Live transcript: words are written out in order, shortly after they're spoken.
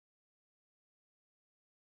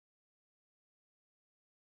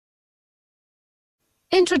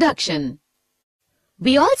Introduction.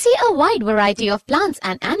 We all see a wide variety of plants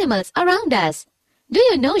and animals around us. Do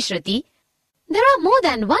you know, Shruti? There are more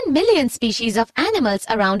than 1 million species of animals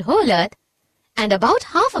around whole Earth and about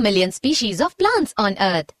 500,000 species of plants on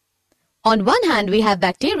Earth. On one hand, we have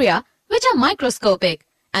bacteria, which are microscopic,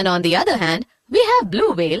 and on the other hand, we have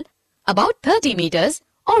blue whale, about 30 meters,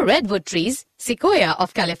 or redwood trees, sequoia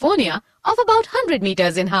of California, of about 100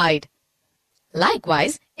 meters in height.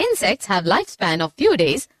 Likewise, insects have lifespan of few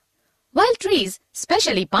days, while trees,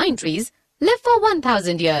 especially pine trees, live for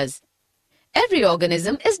 1,000 years. Every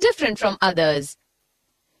organism is different from others.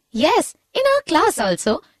 Yes, in our class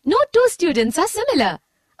also, no two students are similar.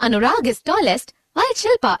 Anurag is tallest, while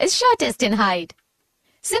Shilpa is shortest in height.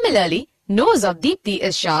 Similarly, nose of Deepthi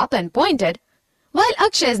is sharp and pointed, while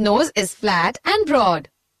Akshay's nose is flat and broad.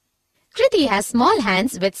 Kriti has small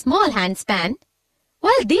hands with small hand span,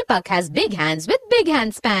 while Deepak has big hands with big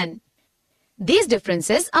hand span. These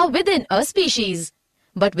differences are within a species,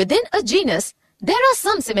 but within a genus, there are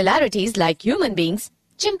some similarities like human beings,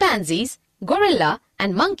 chimpanzees, gorilla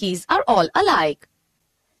and monkeys are all alike.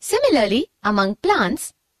 Similarly, among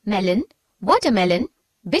plants, melon, watermelon,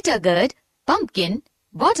 bitter gourd, pumpkin,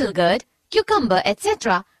 bottle gourd, cucumber,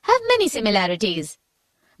 etc. have many similarities.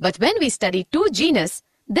 But when we study two genus,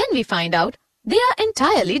 then we find out they are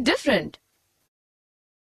entirely different.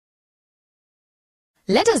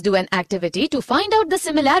 Let us do an activity to find out the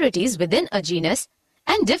similarities within a genus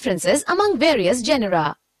and differences among various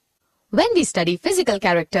genera. When we study physical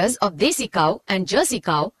characters of Desi cow and Jersey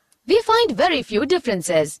cow, we find very few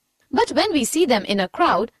differences. But when we see them in a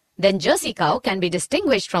crowd, then Jersey cow can be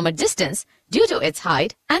distinguished from a distance due to its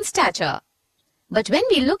height and stature. But when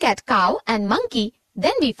we look at cow and monkey,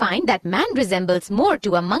 then we find that man resembles more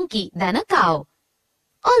to a monkey than a cow,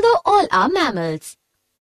 although all are mammals.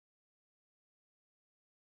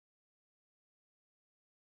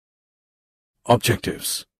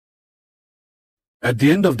 Objectives. At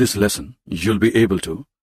the end of this lesson, you'll be able to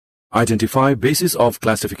identify basis of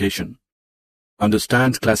classification,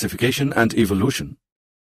 understand classification and evolution,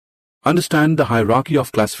 understand the hierarchy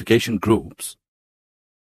of classification groups,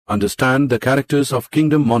 understand the characters of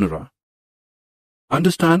kingdom Monera,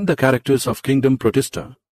 understand the characters of kingdom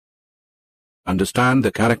Protista, understand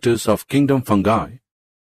the characters of kingdom Fungi,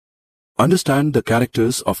 understand the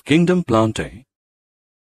characters of kingdom Plantae,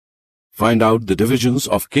 find out the divisions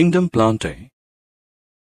of kingdom Plantae.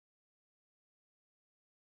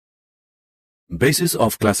 Basis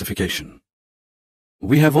of classification.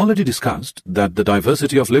 We have already discussed that the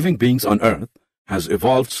diversity of living beings on Earth has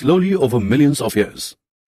evolved slowly over millions of years.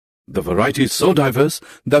 The variety is so diverse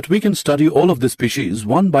that we can study all of the species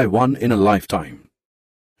one by one in a lifetime.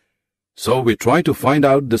 So we try to find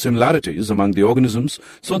out the similarities among the organisms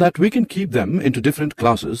so that we can keep them into different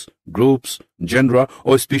classes, groups, genera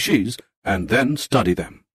or species and then study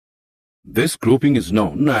them. This grouping is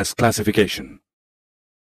known as classification.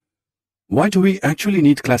 Why do we actually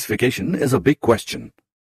need classification is a big question.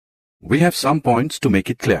 We have some points to make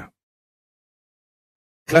it clear.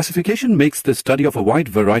 Classification makes the study of a wide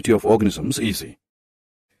variety of organisms easy.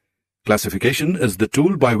 Classification is the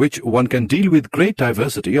tool by which one can deal with great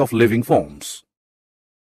diversity of living forms.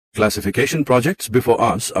 Classification projects before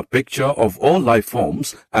us a picture of all life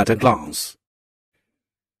forms at a glance.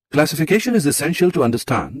 Classification is essential to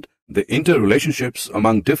understand the interrelationships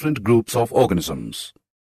among different groups of organisms.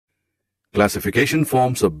 Classification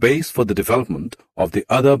forms a base for the development of the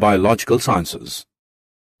other biological sciences.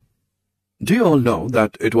 Do you all know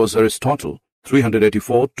that it was Aristotle,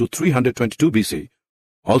 384 to 322 BC,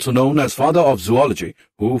 also known as father of zoology,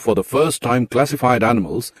 who for the first time classified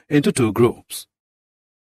animals into two groups?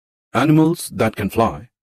 Animals that can fly,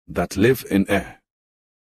 that live in air.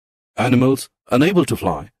 Animals unable to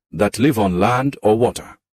fly, that live on land or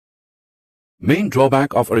water. Main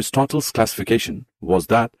drawback of Aristotle's classification was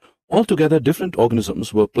that altogether different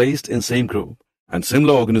organisms were placed in same group and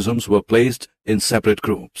similar organisms were placed in separate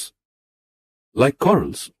groups. Like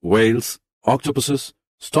corals, whales, octopuses,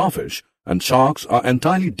 starfish and sharks are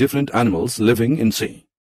entirely different animals living in sea.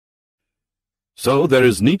 So there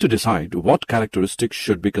is need to decide what characteristics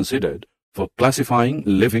should be considered for classifying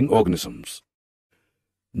living organisms.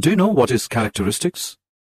 Do you know what is characteristics?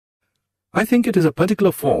 I think it is a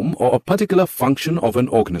particular form or a particular function of an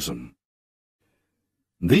organism.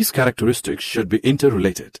 These characteristics should be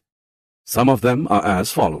interrelated. Some of them are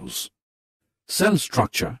as follows: cell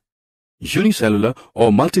structure, unicellular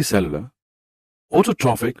or multicellular,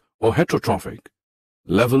 autotrophic or heterotrophic,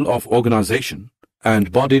 level of organization,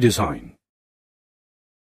 and body design.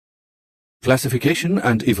 Classification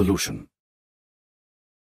and evolution.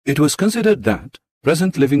 It was considered that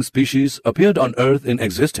present living species appeared on Earth in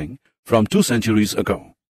existing from 2 centuries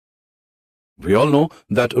ago. We all know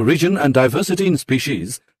that origin and diversity in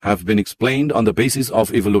species have been explained on the basis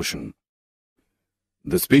of evolution.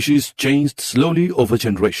 The species changed slowly over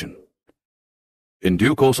generation. In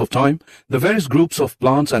due course of time, the various groups of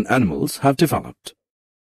plants and animals have developed.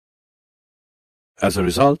 As a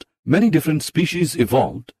result, many different species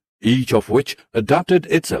evolved, each of which adapted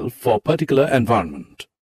itself for a particular environment.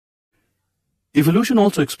 Evolution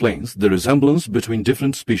also explains the resemblance between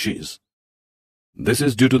different species. This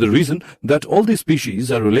is due to the reason that all these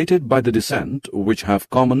species are related by the descent which have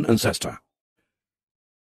common ancestor.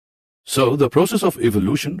 So, the process of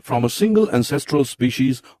evolution from a single ancestral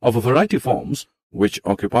species of a variety forms which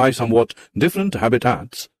occupy somewhat different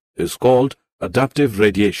habitats is called adaptive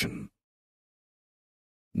radiation.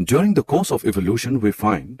 During the course of evolution, we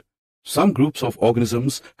find some groups of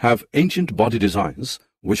organisms have ancient body designs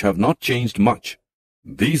which have not changed much.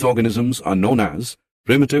 These organisms are known as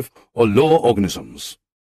primitive or lower organisms.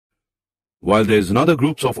 While there is another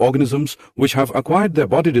groups of organisms which have acquired their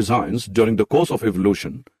body designs during the course of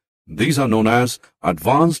evolution, these are known as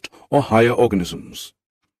advanced or higher organisms.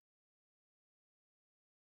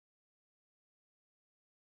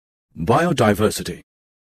 Biodiversity.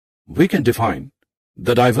 We can define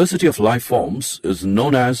the diversity of life forms is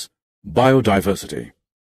known as biodiversity.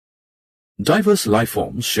 Diverse life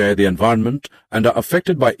forms share the environment and are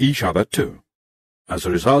affected by each other too. As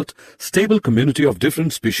a result, stable community of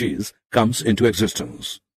different species comes into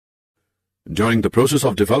existence. During the process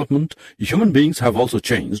of development, human beings have also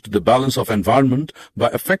changed the balance of environment by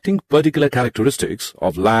affecting particular characteristics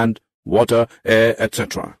of land, water, air,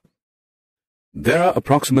 etc. There are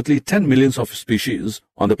approximately 10 million of species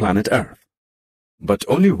on the planet Earth, but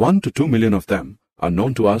only 1 to 2 million of them are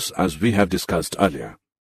known to us, as we have discussed earlier.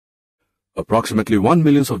 Approximately 1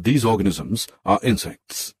 million of these organisms are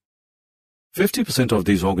insects. 50% of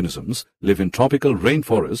these organisms live in tropical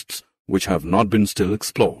rainforests which have not been still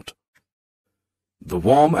explored. The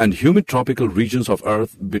warm and humid tropical regions of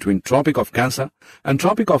Earth between Tropic of Cancer and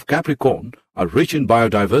Tropic of Capricorn are rich in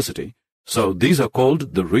biodiversity, so these are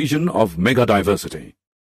called the region of megadiversity.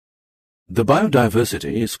 The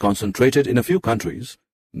biodiversity is concentrated in a few countries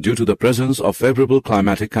due to the presence of favorable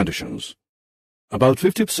climatic conditions. About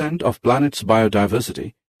 50% of planet's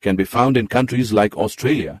biodiversity can be found in countries like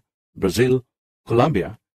Australia, Brazil,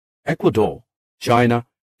 Colombia, Ecuador, China,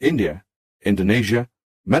 India, Indonesia,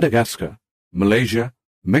 Madagascar, Malaysia,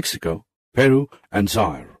 Mexico, Peru, and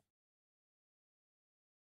Zaire.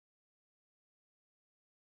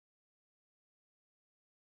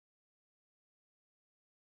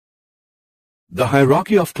 The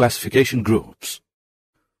hierarchy of classification groups.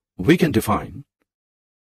 We can define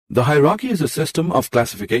the hierarchy is a system of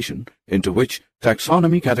classification into which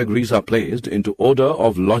taxonomy categories are placed into order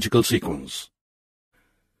of logical sequence.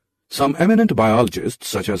 Some eminent biologists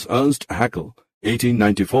such as Ernst Haeckel,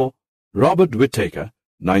 1894, Robert Whittaker,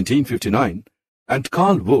 1959, and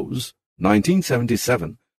Carl Woese,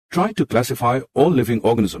 1977, tried to classify all living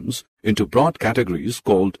organisms into broad categories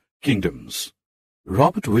called kingdoms.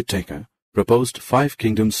 Robert Whittaker proposed 5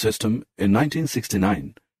 kingdoms system in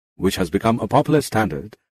 1969, which has become a popular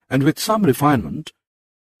standard and with some refinement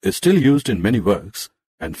is still used in many works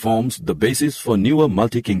and forms the basis for newer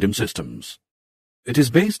multi-kingdom systems. It is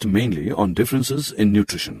based mainly on differences in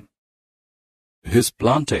nutrition. His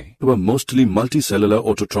plantae were mostly multicellular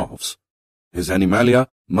autotrophs, his animalia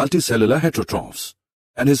multicellular heterotrophs,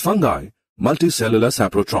 and his fungi multicellular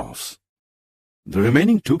saprotrophs. The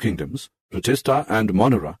remaining 2 kingdoms, Protista and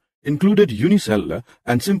Monera, included unicellular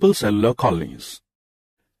and simple cellular colonies.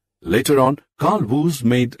 Later on, Carl Woese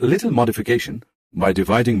made little modification by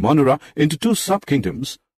dividing Monera into 2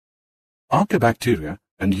 subkingdoms, Archaebacteria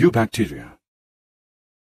and Eubacteria.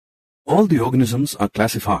 All the organisms are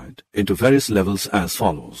classified into various levels as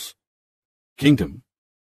follows: kingdom,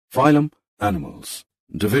 phylum, animals,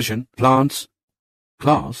 division, plants,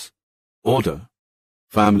 class, order,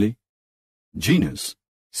 family, genus,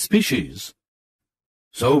 species.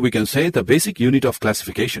 So we can say the basic unit of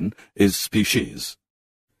classification is species.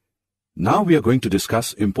 Now we are going to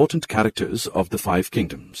discuss important characters of the 5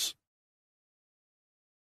 kingdoms.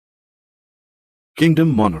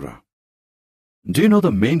 Kingdom Monera. Do you know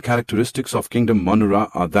the main characteristics of Kingdom Monera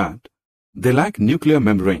are that they lack nuclear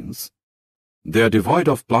membranes, they are devoid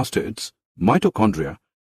of plastids, mitochondria,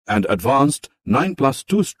 and advanced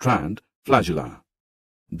 9+2 strand flagella.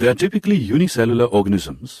 They are typically unicellular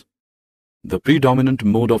organisms. The predominant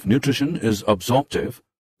mode of nutrition is absorptive,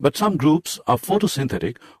 but some groups are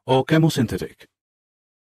photosynthetic or chemosynthetic.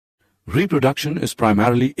 Reproduction is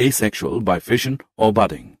primarily asexual by fission or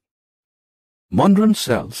budding. Monran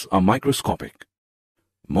cells are microscopic.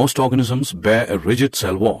 Most organisms bear a rigid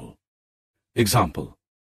cell wall. Example: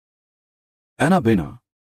 Anabaena,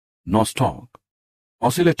 nostoc,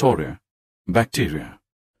 oscillatoria, bacteria.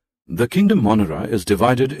 The kingdom Monera is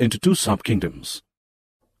divided into two subkingdoms: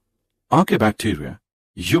 Archaebacteria,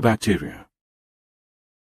 Eubacteria.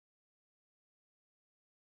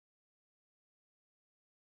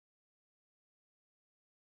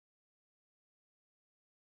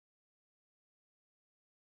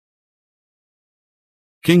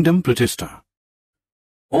 Kingdom Protista.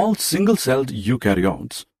 All single-celled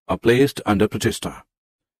eukaryotes are placed under Protista.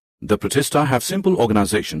 The Protista have simple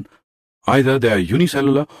organization. Either they are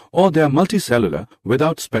unicellular or they are multicellular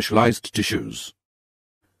without specialized tissues.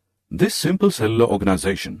 This simple cellular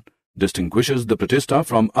organization distinguishes the Protista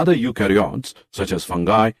from other eukaryotes such as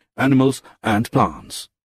fungi, animals, and plants.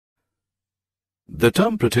 The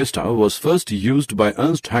term Protista was first used by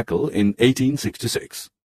Ernst Haeckel in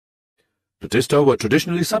 1866. Protista were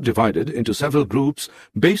traditionally subdivided into several groups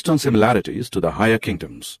based on similarities to the higher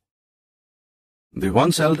kingdoms. The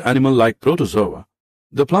one-celled animal like protozoa,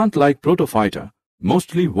 the plant like protophyta,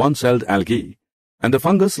 mostly one-celled algae, and the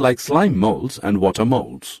fungus like slime molds and water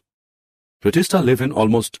molds. Protista live in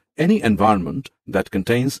almost any environment that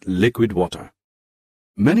contains liquid water.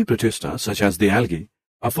 Many Protista, such as the algae,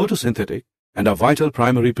 are photosynthetic and are vital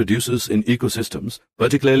primary producers in ecosystems,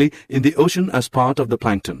 particularly in the ocean as part of the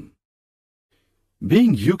plankton.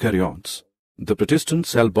 Being eukaryotes, the Protistan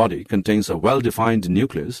cell body contains a well-defined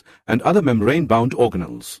nucleus and other membrane-bound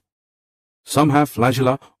organelles. Some have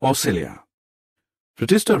flagella or cilia.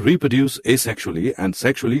 Protista reproduce asexually and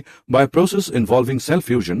sexually by a process involving cell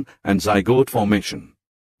fusion and zygote formation.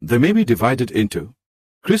 They may be divided into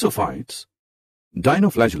chrysophytes,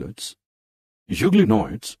 dinoflagellates,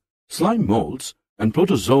 euglenoids, slime molds, and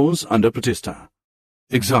protozoans under Protista.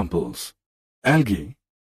 Examples: algae,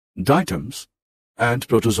 diatoms, and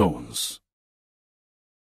protozoans.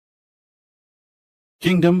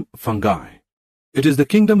 Kingdom Fungi. It is the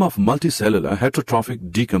kingdom of multicellular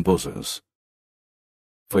heterotrophic decomposers.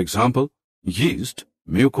 For example, yeast,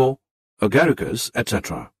 muco, agaricus,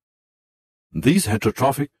 etc. These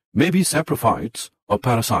heterotrophic may be saprophytes or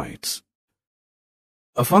parasites.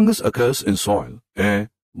 A fungus occurs in soil,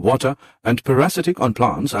 air, water, and parasitic on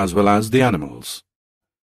plants as well as the animals.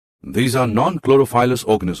 These are non-chlorophyllous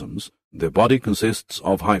organisms. Their body consists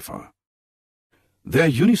of hypha. They are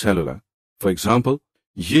unicellular, for example,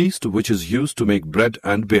 yeast, which is used to make bread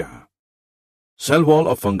and beer. Cell wall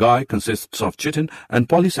of fungi consists of chitin and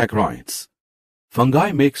polysaccharides.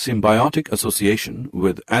 Fungi make symbiotic association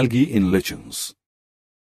with algae in lichens.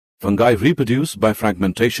 Fungi reproduce by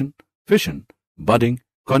fragmentation, fission, budding,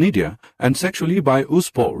 conidia, and sexually by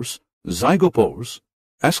oospores, zygopores,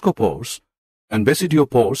 ascopores, and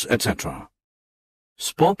basidiopores, etc.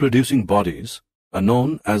 Spore-producing bodies are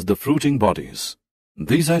known as the fruiting bodies.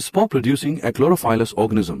 These are spore-producing achlorophyllous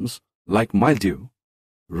organisms like mildew,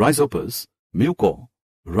 rhizopus, muco,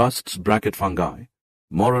 rusts bracket fungi,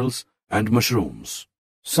 morels, and mushrooms.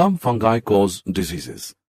 Some fungi cause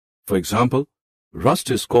diseases. For example, rust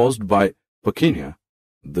is caused by Puccinia,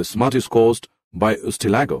 the smut is caused by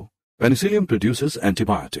Ustilago, penicillium produces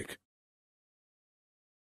antibiotic.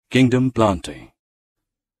 Kingdom Plantae.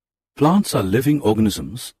 Plants are living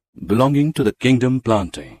organisms belonging to the kingdom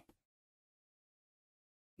Plantae.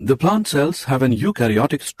 The plant cells have an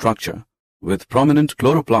eukaryotic structure with prominent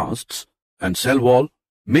chloroplasts and cell wall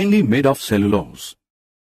mainly made of cellulose.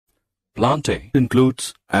 Plantae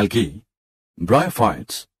includes algae,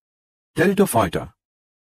 bryophytes, pteridophyta,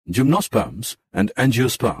 gymnosperms, and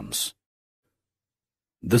angiosperms.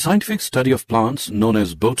 The scientific study of plants known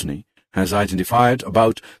as botany has identified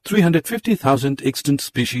about 350,000 extant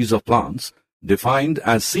species of plants defined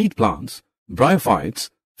as seed plants, bryophytes,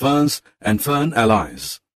 ferns, and fern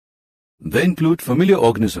allies. They include familiar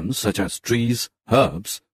organisms such as trees,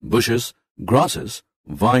 herbs, bushes, grasses,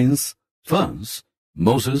 vines, ferns,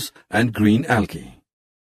 mosses, and green algae.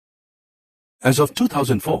 As of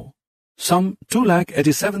 2004, some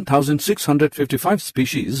 287,655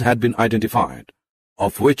 species had been identified,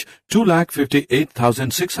 of which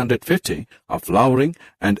 258,650 are flowering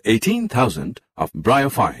and 18,000 are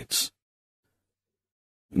bryophytes.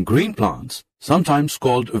 Green plants, sometimes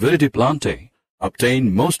called Viridiplantae,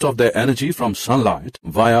 obtain most of their energy from sunlight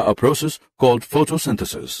via a process called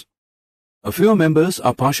photosynthesis. A few members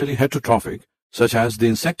are partially heterotrophic, such as the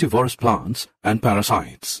insectivorous plants and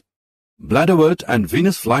parasites. Bladderwort and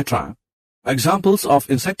Venus flytrap, examples of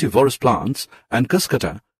insectivorous plants, and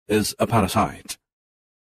Cuscuta is a parasite.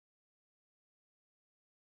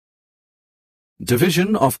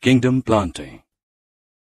 Division of Kingdom Plantae.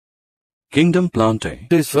 Kingdom Plantae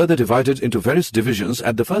is further divided into various divisions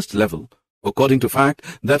at the first level, according to fact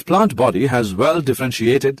that plant body has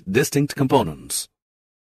well-differentiated distinct components.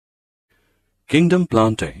 Kingdom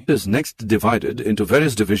Plantae is next divided into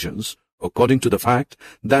various divisions, according to the fact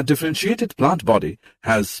that differentiated plant body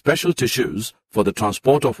has special tissues for the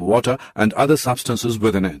transport of water and other substances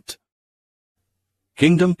within it.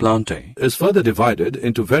 Kingdom Plantae is further divided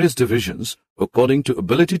into various divisions according to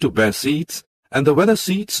ability to bear seeds and whether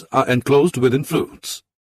seeds are enclosed within fruits.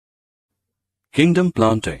 Kingdom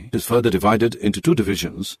Plantae is further divided into two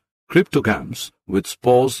divisions, cryptogams with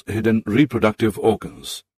spores hidden reproductive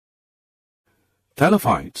organs.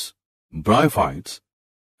 Thallophytes, bryophytes,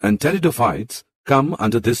 and pteridophytes come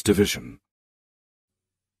under this division.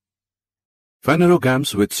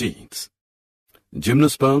 Phanerogams with seeds.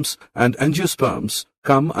 Gymnosperms and angiosperms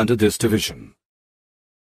come under this division.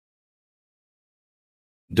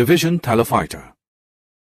 Division Thallophyta.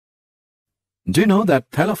 Do you know that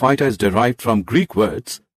Thallophyta is derived from Greek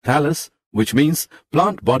words thallus, which means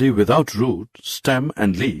plant body without root, stem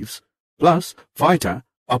and leaves, plus phyta,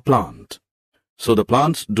 a plant. So the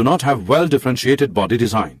plants do not have well-differentiated body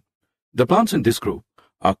design. The plants in this group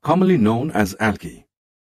are commonly known as algae.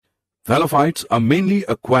 Thallophytes are mainly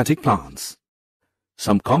aquatic plants.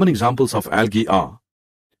 Some common examples of algae are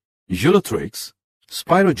Eulothrix,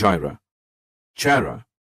 Spirogyra, Chara,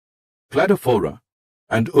 Cladophora,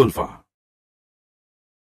 and Ulva.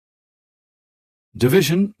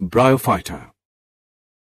 Division Bryophyta.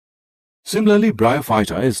 Similarly,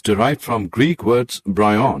 Bryophyta is derived from Greek words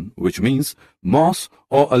bryon, which means moss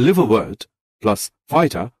or a liverwort, plus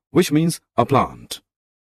phyta, which means a plant.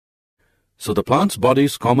 So the plant's body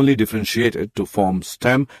is commonly differentiated to form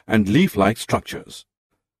stem and leaf-like structures.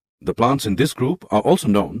 The plants in this group are also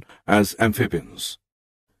known as amphibians.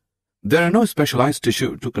 There are no specialized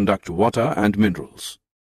tissue to conduct water and minerals.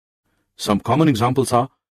 Some common examples are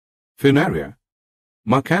Funaria,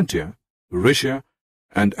 Marcantia, Riccia,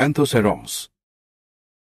 and Anthoceros.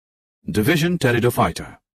 Division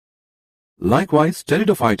Pteridophyta. Likewise,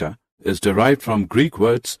 Pteridophyta is derived from Greek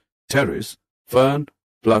words pteris, fern,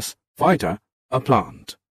 plus phyta, a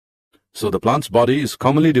plant. So the plant's body is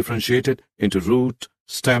commonly differentiated into root,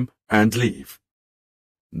 stem, and leaf.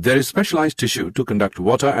 There is specialized tissue to conduct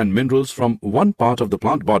water and minerals from one part of the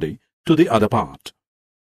plant body to the other part.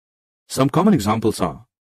 Some common examples are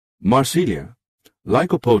Marsilia,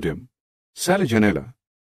 Lycopodium, Saligenella,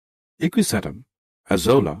 Equisetum,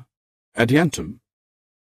 Azolla, Adiantum,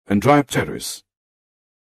 and Dryopteris.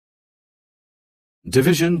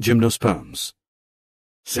 Division Gymnosperms.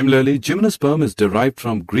 Similarly, gymnosperm is derived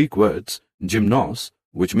from Greek words gymnos,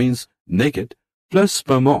 which means naked, plus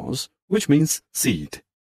spermos, which means seed.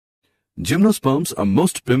 Gymnosperms are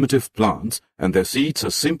most primitive plants and their seeds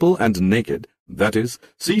are simple and naked, that is,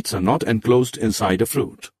 seeds are not enclosed inside a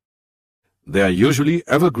fruit. They are usually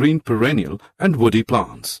evergreen perennial and woody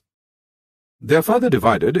plants. They are further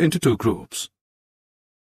divided into two groups.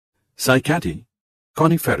 Cycadi,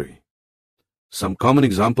 Coniferae. Some common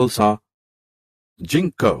examples are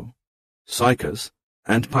Ginkgo, Cycas,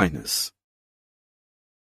 and Pinus.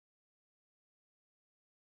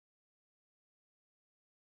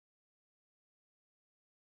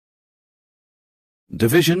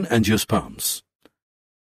 Division Angiosperms.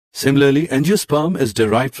 Similarly, angiosperm is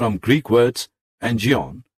derived from Greek words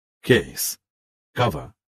angion, case,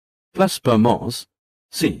 cover, plus spermos,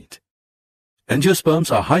 seed. Angiosperms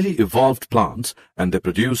are highly evolved plants and they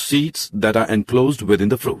produce seeds that are enclosed within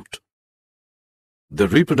the fruit. The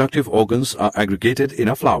reproductive organs are aggregated in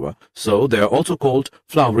a flower, so they are also called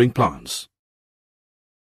flowering plants.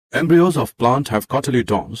 Embryos of plant have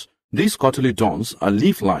cotyledons. These cotyledons are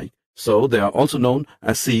leaf-like, so they are also known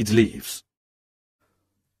as seed leaves.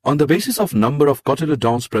 On the basis of number of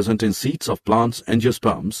cotyledons present in seeds of plants,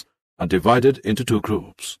 angiosperms are divided into two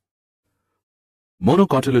groups.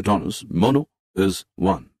 Monocotyledonous, mono is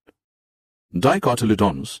 1.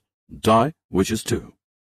 Dicotyledonous, di, which is 2.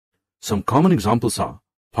 Some common examples are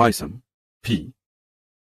pisum, pea,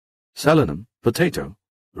 solanum, potato,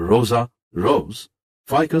 rosa, rose,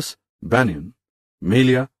 ficus, banyan,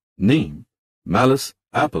 melia, neem, malus,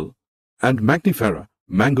 apple, and magnifera,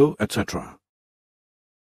 mango, etc.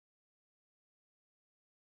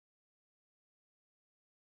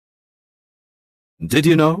 Did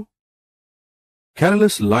you know?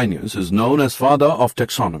 Carolus Linnaeus is known as father of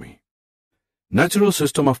taxonomy. Natural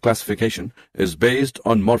system of classification is based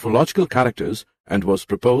on morphological characters and was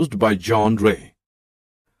proposed by John Ray.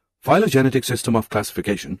 Phylogenetic system of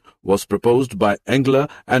classification was proposed by Engler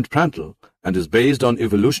and Prantl and is based on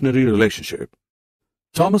evolutionary relationship.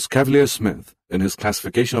 Thomas Cavalier Smith, in his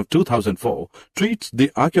classification of 2004, treats the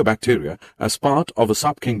archaeobacteria as part of a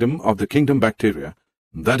subkingdom of the kingdom bacteria.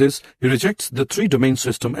 That is, he rejects the three-domain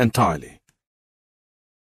system entirely.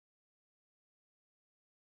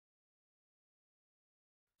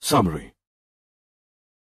 Summary.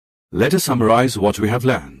 Let us summarize what we have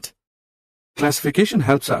learned. Classification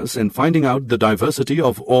helps us in finding out the diversity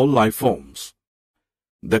of all life forms.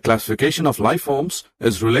 The classification of life forms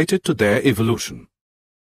is related to their evolution.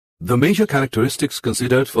 The major characteristics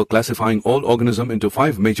considered for classifying all organisms into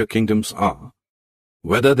 5 major kingdoms are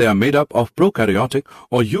whether they are made up of prokaryotic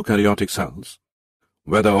or eukaryotic cells,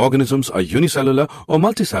 whether organisms are unicellular or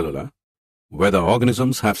multicellular, whether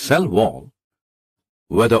organisms have cell wall,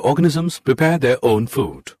 whether organisms prepare their own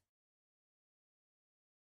food.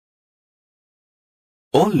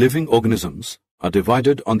 All living organisms are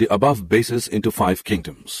divided on the above basis into 5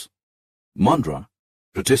 kingdoms: Mondra,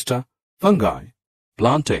 Protista, Fungi,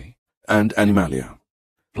 Plantae, and Animalia.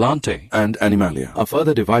 Plantae and Animalia are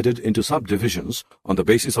further divided into subdivisions on the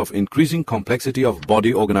basis of increasing complexity of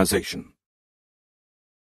body organization.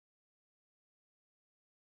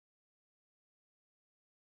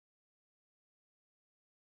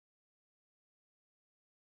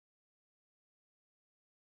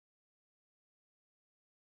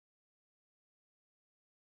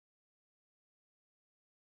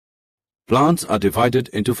 Plants are divided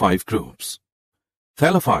into 5 groups: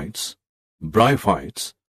 Thallophytes,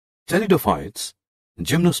 Bryophytes, Pteridophytes,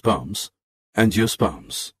 Gymnosperms, and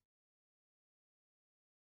Geosperms.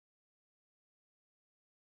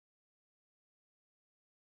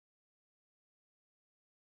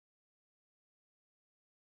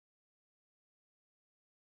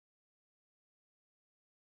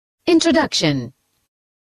 Introduction.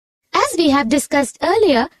 As we have discussed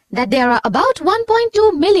earlier that there are about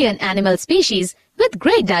 1.2 million animal species with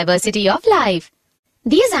great diversity of life.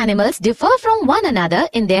 These animals differ from one another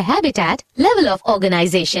in their habitat, level of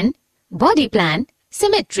organization, body plan,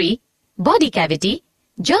 symmetry, body cavity,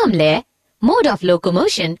 germ layer, mode of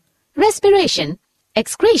locomotion, respiration,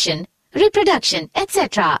 excretion, reproduction,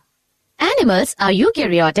 etc. Animals are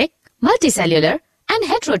eukaryotic, multicellular, and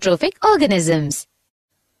heterotrophic organisms.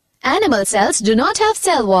 Animal cells do not have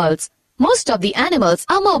cell walls. Most of the animals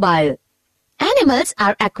are mobile. Animals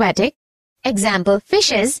are aquatic, example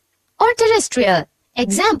fishes, or terrestrial,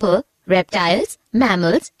 example reptiles,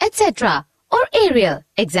 mammals, etc., or aerial,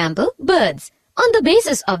 example birds, on the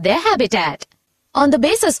basis of their habitat. On the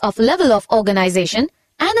basis of level of organization,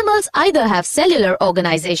 animals either have cellular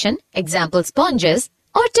organization, example sponges,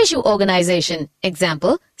 or tissue organization,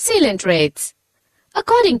 example coelentrates.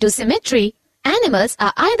 According to symmetry, animals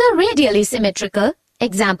are either radially symmetrical,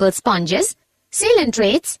 example sponges,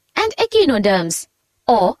 coelentrates, and echinoderms,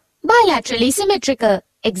 or bilaterally symmetrical,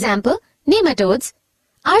 example nematodes,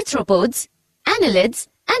 arthropods, annelids,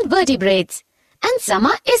 and vertebrates, and some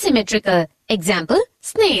are asymmetrical, example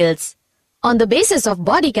snails. On the basis of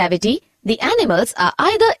body cavity, the animals are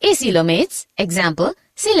either acoelomates, example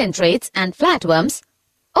coelentrates and flatworms,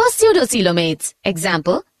 or pseudocoelomates,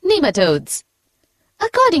 example nematodes.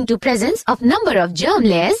 According to presence of number of germ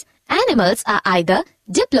layers, animals are either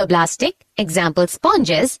diploblastic, example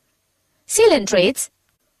sponges, coelentrates,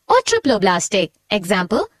 or triploblastic,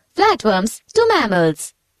 example flatworms to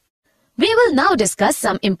mammals. We will now discuss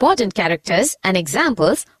some important characters and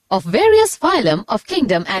examples of various phylum of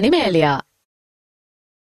kingdom Animalia.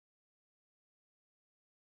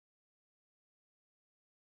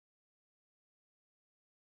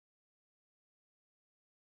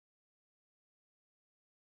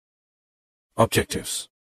 Objectives.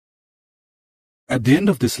 At the end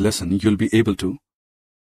of this lesson, you'll be able to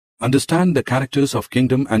understand the characters of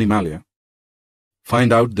kingdom Animalia,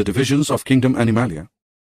 find out the divisions of kingdom Animalia,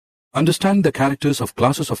 understand the characters of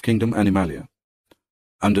classes of kingdom Animalia,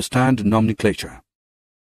 understand nomenclature.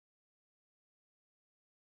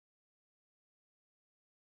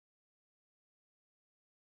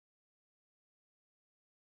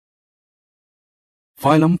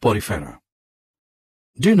 Phylum Porifera.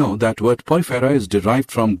 Do you know that word porifera is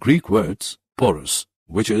derived from Greek words porous,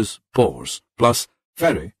 which is pores, plus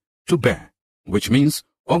fere, to bear, which means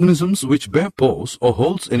organisms which bear pores or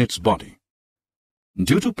holes in its body.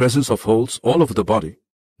 Due to presence of holes all over the body,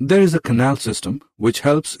 there is a canal system which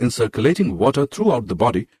helps in circulating water throughout the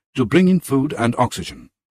body to bring in food and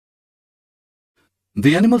oxygen.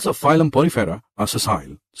 The animals of phylum Porifera are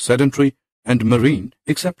sessile, sedentary, and marine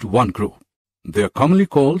except one group. They are commonly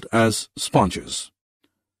called as sponges.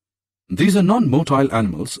 These are non-motile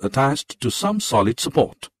animals attached to some solid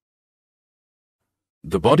support.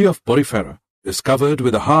 The body of Porifera is covered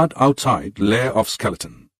with a hard outside layer of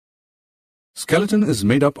skeleton. Skeleton is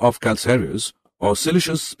made up of calcareous or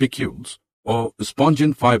siliceous spicules or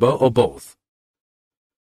spongian fiber or both.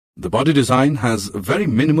 The body design has very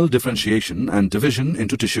minimal differentiation and division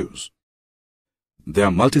into tissues. They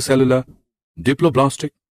are multicellular,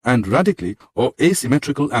 diploblastic, and radically or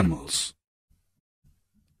asymmetrical animals.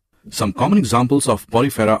 Some common examples of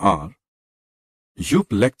porifera are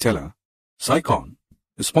Euplectella, Cycon,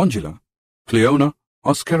 Spongilla, Cleona,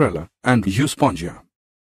 Oscarella, and Euspongia.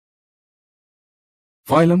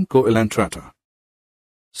 Phylum Coelentrata.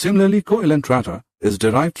 Similarly, Coelentrata is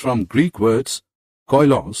derived from Greek words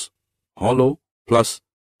koilos, hollow, plus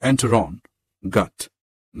enteron, gut.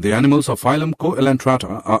 The animals of phylum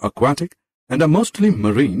Coelentrata are aquatic and are mostly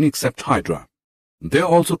marine except Hydra. They are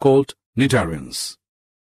also called cnidarians.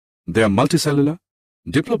 They are multicellular,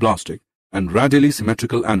 diploblastic, and radially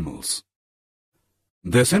symmetrical animals.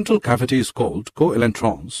 Their central cavity is called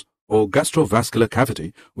coelentrons or gastrovascular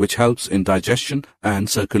cavity, which helps in digestion and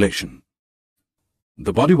circulation.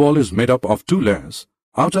 The body wall is made up of two layers,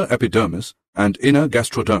 outer epidermis and inner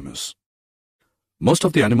gastrodermis. Most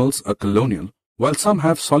of the animals are colonial, while some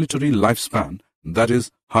have solitary lifespan, that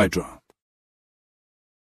is, Hydra.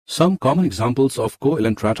 Some common examples of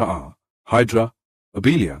coelentrata are Hydra,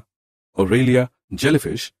 Abelia, Aurelia,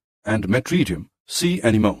 jellyfish, and Metridium, sea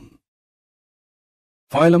anemone.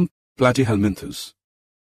 Phylum Platyhelminthes.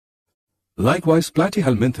 Likewise,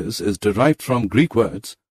 Platyhelminthes is derived from Greek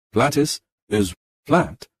words platys is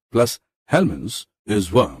flat plus helminths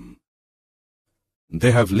is worm.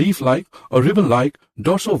 They have leaf-like or ribbon-like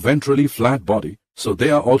dorso-ventrally flat body, so they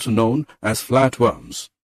are also known as flatworms.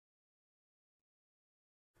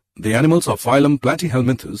 The animals of phylum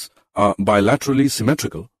Platyhelminthes are bilaterally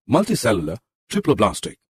symmetrical, multicellular,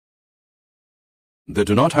 triploblastic. They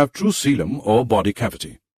do not have true coelom or body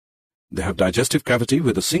cavity. They have digestive cavity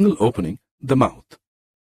with a single opening, the mouth.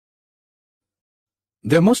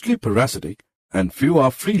 They are mostly parasitic and few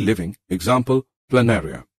are free-living, example,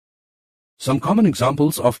 planaria. Some common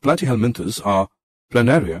examples of Platyhelminthes are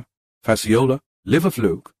planaria, fasciola, liver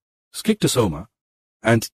fluke, schistosoma,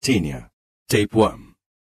 and taenia, tapeworm.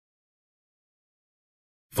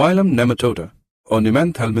 Phylum Nematoda or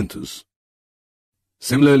Nemanthelminthes.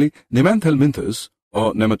 Similarly, Nemanthelminthes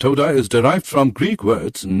or Nematoda is derived from Greek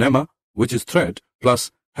words nema, which is thread,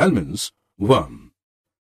 plus helminths, worm.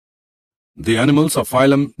 The animals of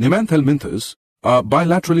phylum Nemanthelminthes are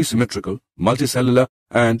bilaterally symmetrical, multicellular,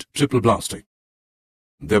 and triploblastic.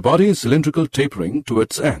 Their body is cylindrical tapering to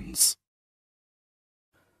its ends.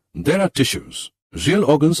 There are tissues. Real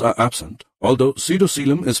organs are absent, although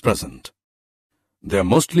pseudocoelom is present. They are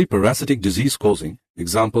mostly parasitic disease-causing,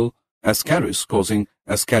 example, Ascaris causing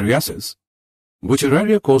Ascariasis,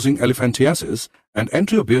 Wuchereria causing Elephantiasis, and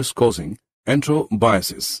Enterobius causing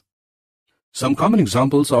Enterobiasis. Some common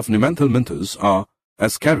examples of Nemanthelminthes are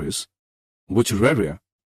Ascaris, Wuchereria,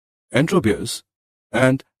 Enterobius,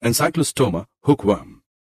 and Encyclostoma hookworm.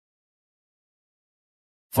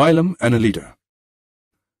 Phylum Annelida.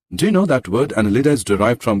 Do you know that word Annelida is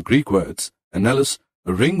derived from Greek words annelus,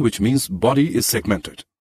 a ring, which means body is segmented.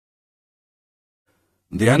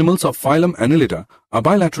 The animals of phylum Annelida are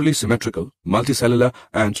bilaterally symmetrical, multicellular,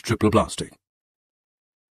 and triploblastic.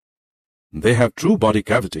 They have true body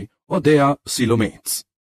cavity, or they are coelomates.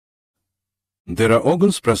 There are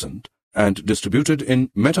organs present and distributed in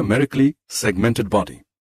metamerically segmented body.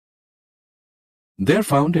 They are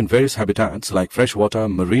found in various habitats like freshwater,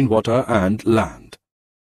 marine water, and land.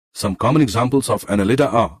 Some common examples of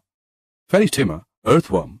Annelida are Ferytima,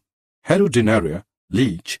 earthworm, Herodinaria,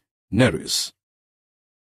 leech, Nereis.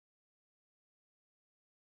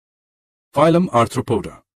 Phylum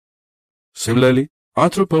Arthropoda. Similarly,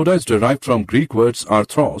 Arthropoda is derived from Greek words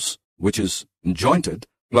arthros, which is jointed,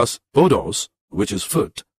 plus podos, which is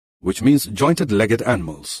foot, which means jointed-legged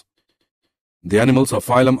animals. The animals of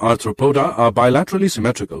phylum Arthropoda are bilaterally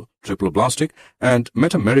symmetrical, triploblastic, and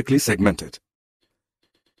metamerically segmented.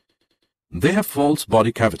 They have false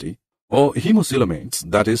body cavity, or hemocoelomates,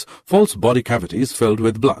 that is, false body cavity is filled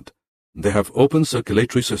with blood. They have open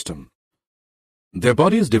circulatory system. Their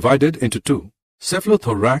body is divided into two,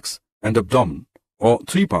 cephalothorax and abdomen, or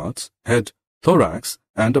three parts, head, thorax,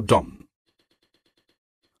 and abdomen.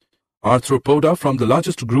 Arthropoda from the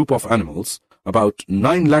largest group of animals, about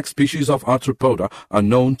 9 lakh species of arthropoda are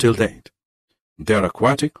known till date. They are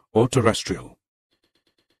aquatic or terrestrial.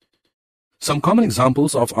 Some common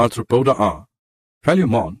examples of arthropoda are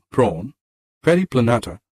Paleomon, prawn,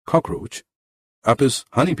 Periplanata, cockroach, Apis,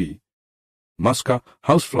 honeybee, Musca,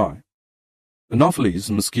 housefly, Anopheles,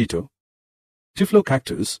 mosquito,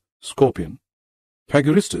 Typhlocactus, scorpion,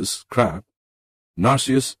 Pagoristus, crab,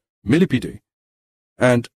 Narcissus, millipede,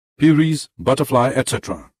 and Peris, butterfly,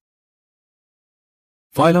 etc.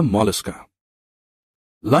 Phylum Mollusca.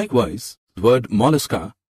 Likewise, the word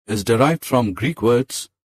mollusca is derived from Greek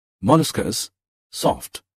words molluscus,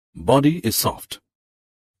 soft, body is soft.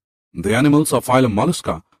 The animals of phylum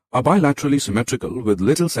Mollusca are bilaterally symmetrical with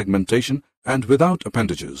little segmentation and without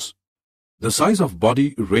appendages. The size of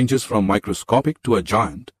body ranges from microscopic to a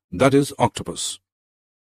giant, that is, octopus.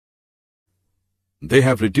 They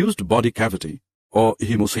have reduced body cavity or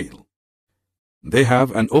hemocoel. They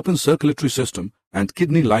have an open circulatory system and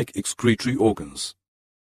kidney-like excretory organs.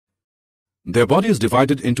 Their body is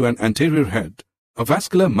divided into an anterior head, a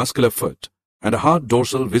vascular muscular foot, and a hard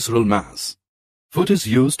dorsal visceral mass. Foot is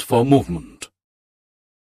used for movement.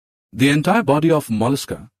 The entire body of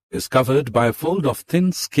mollusca is covered by a fold of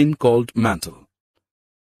thin skin called mantle.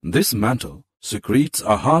 This mantle secretes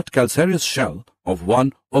a hard calcareous shell of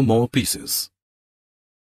one or more pieces.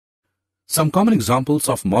 Some common examples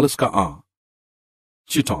of mollusca are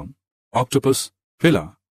chiton, octopus,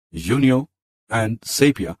 pilla, unio, and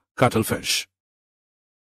sepia, cuttlefish.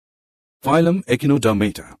 Phylum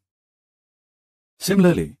Echinodermata.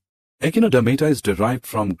 Similarly, Echinodermata is derived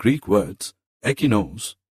from Greek words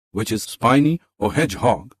echinos, which is spiny or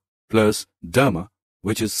hedgehog, plus derma,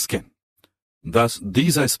 which is skin. Thus,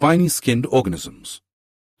 these are spiny-skinned organisms.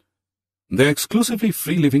 They are exclusively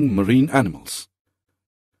free-living marine animals.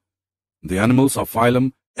 The animals of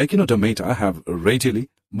phylum Echinodermata have radially,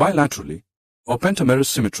 bilaterally, or pentamerous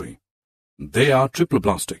symmetry. They are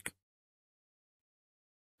triploblastic.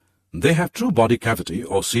 They have true body cavity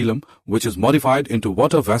or coelom, which is modified into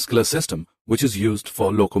water vascular system, which is used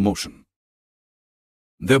for locomotion.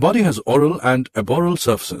 Their body has oral and aboral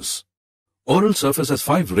surfaces. Oral surface has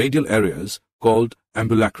 5 radial areas called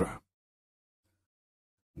ambulacra.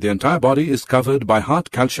 The entire body is covered by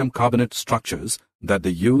hard calcium carbonate structures that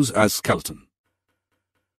they use as skeleton.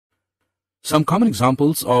 Some common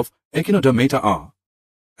examples of Echinodermata are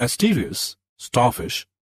Asterius, starfish,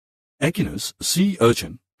 Echinus, sea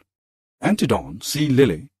urchin, Antedon, sea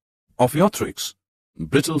lily, Ophiothrix,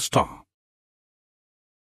 brittle star.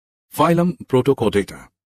 Phylum Protochordata.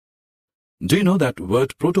 Do you know that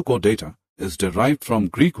word protochordata is derived from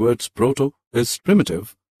Greek words proto is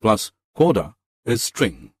primitive plus chorda is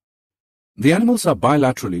string. The animals are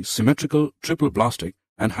bilaterally symmetrical triploblastic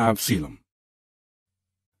and have coelom.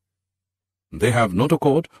 They have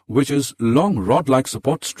notochord, which is long rod-like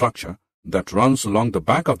support structure that runs along the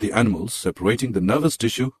back of the animals, separating the nervous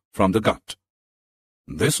tissue from the gut.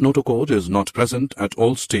 This notochord is not present at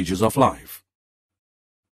all stages of life.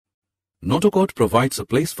 Notochord provides a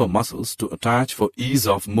place for muscles to attach for ease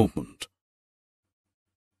of movement.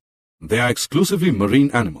 They are exclusively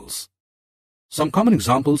marine animals. Some common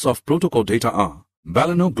examples of protochordata are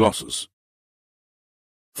Balanoglossus.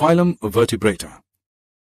 Phylum Vertebrata.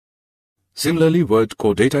 Similarly, word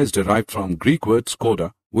chordata is derived from Greek words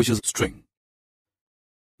chorda, which is string.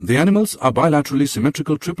 The animals are bilaterally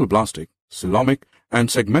symmetrical triploblastic, coelomic, and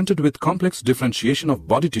segmented with complex differentiation of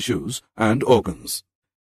body tissues and organs.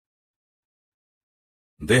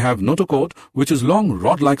 They have notochord, which is long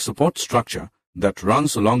rod-like support structure that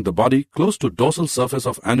runs along the body close to dorsal surface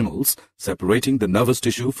of animals, separating the nervous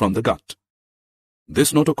tissue from the gut.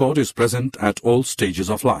 This notochord is present at all stages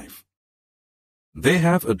of life. They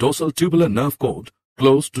have a dorsal tubular nerve cord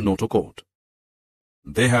close to notochord.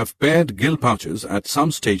 They have paired gill pouches at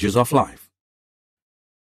some stages of life.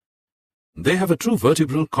 They have a true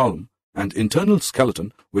vertebral column and internal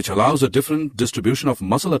skeleton which allows a different distribution of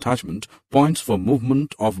muscle attachment points for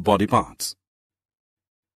movement of body parts.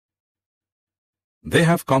 They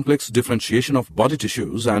have complex differentiation of body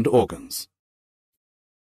tissues and organs.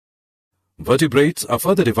 Vertebrates are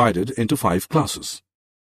further divided into 5 classes: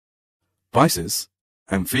 Pisces,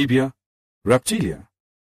 Amphibia, Reptilia,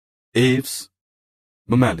 Aves,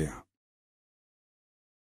 Mammalia.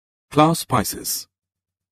 Class Pisces.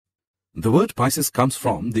 The word Pisces comes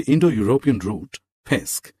from the Indo-European root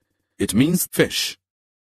pesc. It means fish.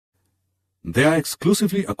 They are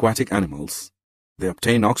exclusively aquatic animals. They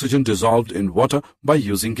obtain oxygen dissolved in water by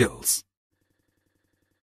using gills.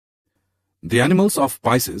 The animals of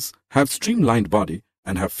Pisces have streamlined body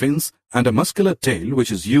and have fins and a muscular tail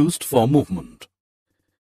which is used for movement.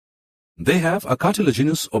 They have a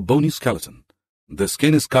cartilaginous or bony skeleton. The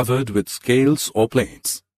skin is covered with scales or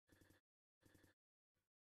plates.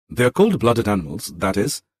 They are cold-blooded animals, that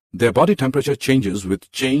is, their body temperature changes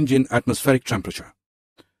with change in atmospheric temperature.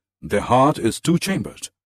 Their heart is two-chambered.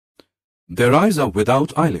 Their eyes are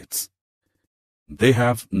without eyelids. They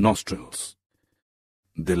have nostrils.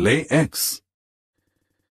 They lay eggs.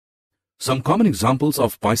 Some common examples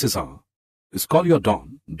of Pisces are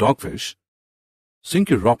Scoliodon, dogfish,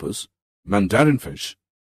 synchropus, mandarin fish,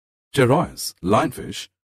 pterois, lionfish,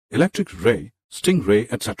 electric ray,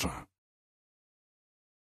 stingray, etc.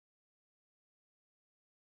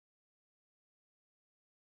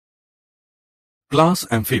 Class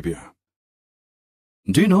Amphibia.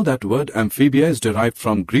 Do you know that word amphibia is derived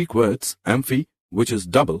from Greek words amphi, which is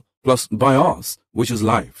double, plus bios, which is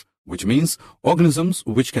life, which means organisms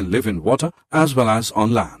which can live in water as well as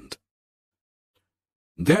on land.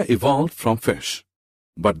 They are evolved from fish,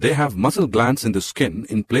 but they have muscle glands in the skin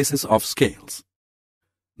in places of scales.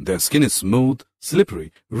 Their skin is smooth,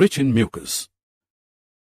 slippery, rich in mucus.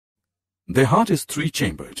 Their heart is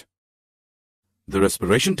three-chambered. The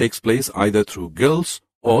respiration takes place either through gills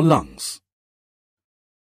or lungs.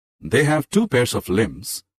 They have two pairs of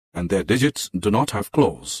limbs, and their digits do not have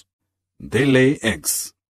claws. They lay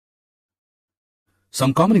eggs.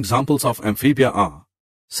 Some common examples of amphibia are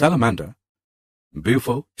salamander,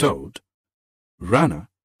 bufo, toad, rana,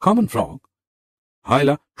 common frog,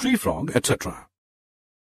 hyla, tree frog, etc.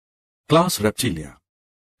 Class Reptilia.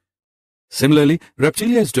 Similarly,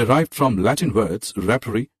 reptilia is derived from Latin words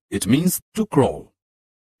repere. It means to crawl.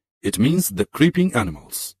 It means the creeping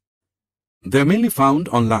animals. They are mainly found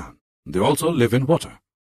on land. They also live in water.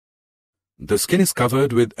 The skin is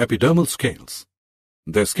covered with epidermal scales.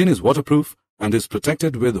 Their skin is waterproof and is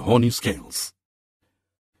protected with horny scales.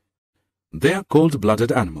 They are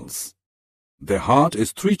cold-blooded animals. Their heart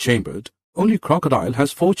is three-chambered. Only crocodile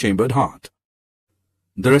has four-chambered heart.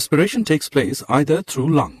 The respiration takes place either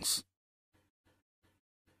through lungs.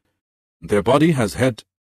 Their body has head,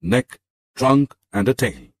 neck, trunk, and a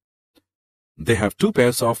tail. They have two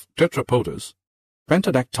pairs of tetrapods,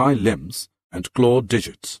 pentadactyl limbs, and clawed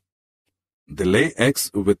digits. They lay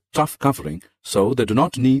eggs with tough covering, so they do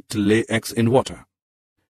not need to lay eggs in water.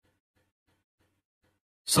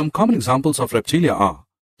 Some common examples of reptilia are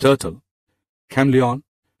turtle, chameleon,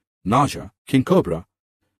 naja, king cobra,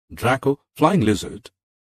 draco, flying lizard,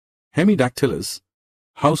 hemidactylus,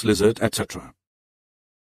 house lizard, etc.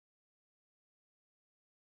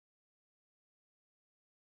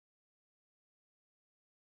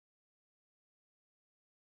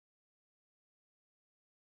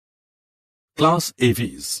 Class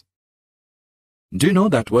Aves. Do you know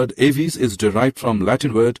that word aves is derived from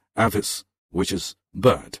Latin word avis, which is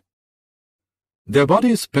bird? Their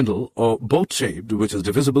body is spindle or boat-shaped, which is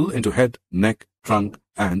divisible into head, neck, trunk,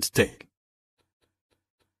 and tail.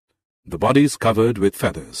 The body is covered with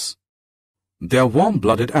feathers. They are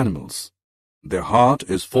warm-blooded animals. Their heart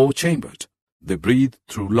is four-chambered. They breathe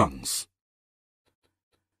through lungs.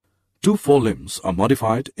 Two forelimbs are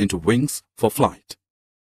modified into wings for flight.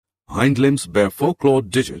 Hind limbs bear four-clawed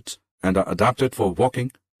digits and are adapted for walking,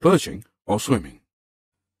 perching, or swimming.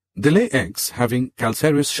 They lay eggs having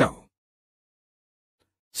calcareous shell.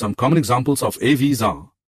 Some common examples of aves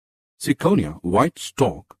are Ciconia, white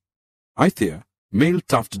stork, Ithia, male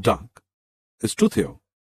tuft duck, Estuthio,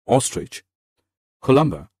 ostrich,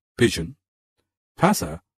 Columba, pigeon,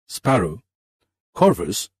 Passer, sparrow,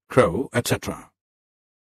 Corvus, crow, etc.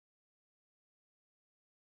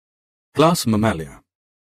 Class Mammalia.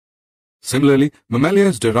 Similarly, mammalia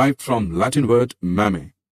is derived from Latin word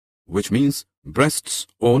mamme, which means breasts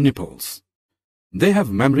or nipples. They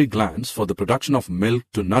have mammary glands for the production of milk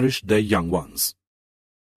to nourish their young ones.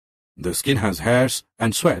 The skin has hairs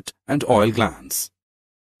and sweat and oil glands.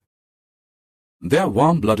 They are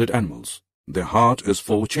warm-blooded animals. Their heart is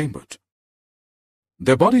four-chambered.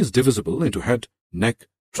 Their body is divisible into head, neck,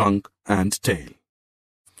 trunk, and tail.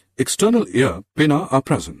 External ear, pinna are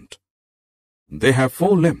present. They have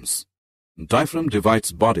four limbs. Diaphragm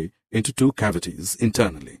divides body into two cavities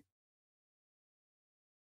internally.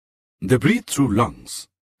 They breathe through lungs.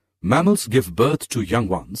 Mammals give birth to young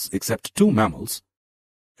ones except two mammals,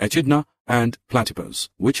 Echidna and Platypus,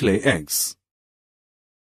 which lay eggs.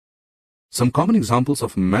 Some common examples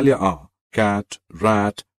of mammalia are cat,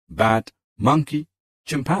 rat, bat, monkey,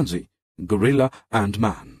 chimpanzee, gorilla, and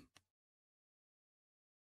man.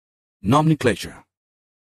 Nomenclature.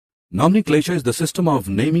 Nomenclature is the system of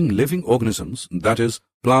naming living organisms, that is,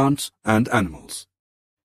 plants and animals.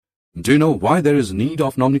 Do you know why there is need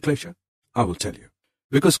of nomenclature? I will tell you.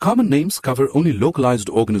 Because common names cover only localized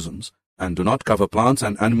organisms and do not cover plants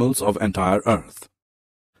and animals of entire Earth.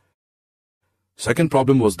 Second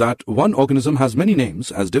problem was that one organism has many names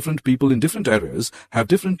as different people in different areas have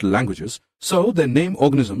different languages, so they name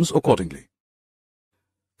organisms accordingly.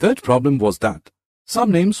 Third problem was that some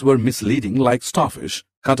names were misleading, like starfish,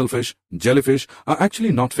 cuttlefish, jellyfish are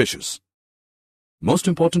actually not fishes. Most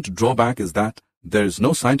important drawback is that there is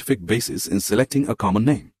no scientific basis in selecting a common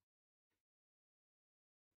name.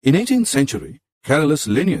 In 18th century, Carolus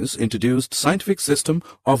Linnaeus introduced scientific system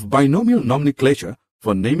of binomial nomenclature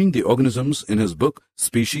for naming the organisms in his book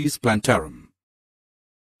Species Plantarum.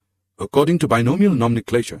 According to binomial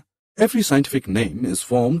nomenclature, every scientific name is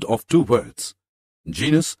formed of two words,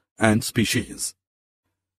 genus and species.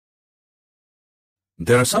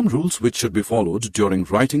 There are some rules which should be followed during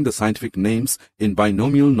writing the scientific names in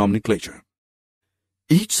binomial nomenclature.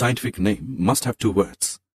 Each scientific name must have two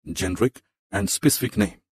words, generic and specific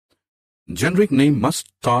name. Generic name must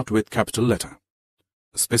start with capital letter.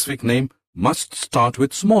 Specific name must start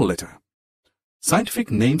with small letter. Scientific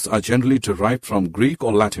names are generally derived from Greek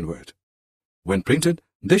or Latin word. When printed,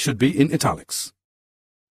 they should be in italics.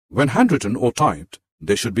 When handwritten or typed,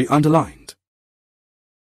 they should be underlined.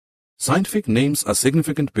 Scientific names are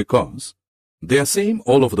significant because they are same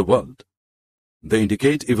all over the world. They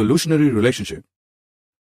indicate evolutionary relationship.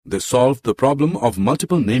 They solve the problem of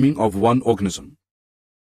multiple naming of one organism.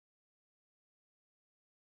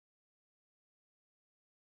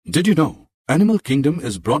 Did you know animal kingdom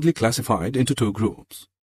is broadly classified into two groups,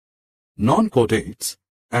 non-chordates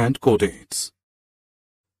and chordates.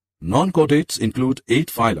 Non-chordates include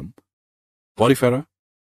 8 phylum, Porifera,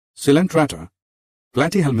 Coelenterata,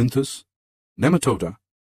 Platyhelminthes, Nematoda,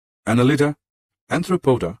 Annelida,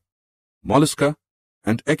 Arthropoda, Mollusca,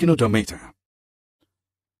 and Echinodermata.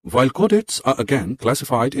 While chordates are again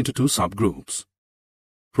classified into two subgroups,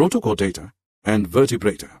 Protochordata and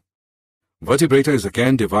Vertebrata. Vertebrata is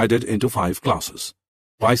again divided into 5 classes,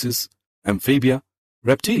 Pisces, Amphibia,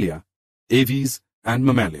 Reptilia, Aves, and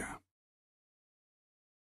Mammalia.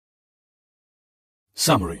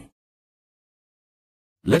 Summary.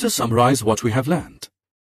 Let us summarize what we have learned.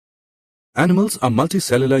 Animals are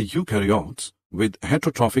multicellular eukaryotes with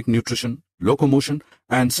heterotrophic nutrition, locomotion,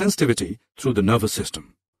 and sensitivity through the nervous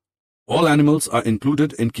system. All animals are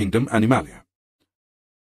included in kingdom Animalia.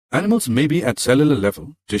 Animals may be at cellular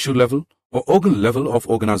level, tissue level, or organ level of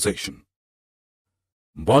organization.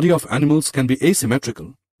 Body of animals can be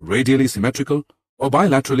asymmetrical, radially symmetrical, or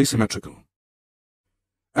bilaterally symmetrical.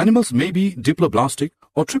 Animals may be diploblastic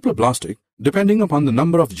or triploblastic depending upon the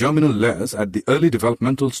number of germinal layers at the early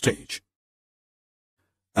developmental stage.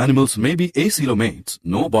 Animals may be acoelomates,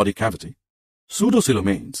 no body cavity,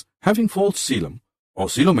 pseudocoelomates having false coelom, or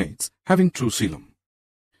coelomates having true coelom.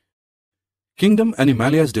 Kingdom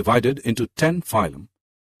Animalia is divided into 10 phylum,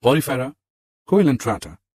 Porifera,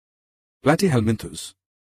 Coelenterata, Platyhelminthes,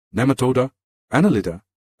 Nematoda, Annelida,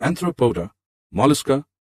 Arthropoda, Mollusca,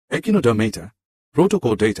 Echinodermata,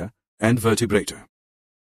 Protochordata, and Vertebrata.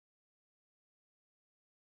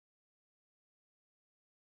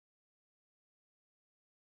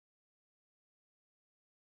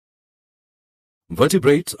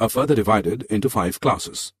 Vertebrates are further divided into 5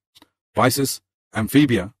 classes, Pisces,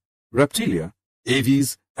 Amphibia, Reptilia,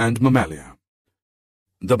 Aves, and Mammalia.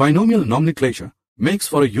 The binomial nomenclature makes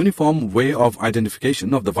for a uniform way of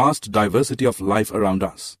identification of the vast diversity of life around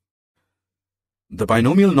us. The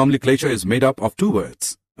binomial nomenclature is made up of 2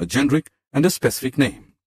 words, a generic and a specific name.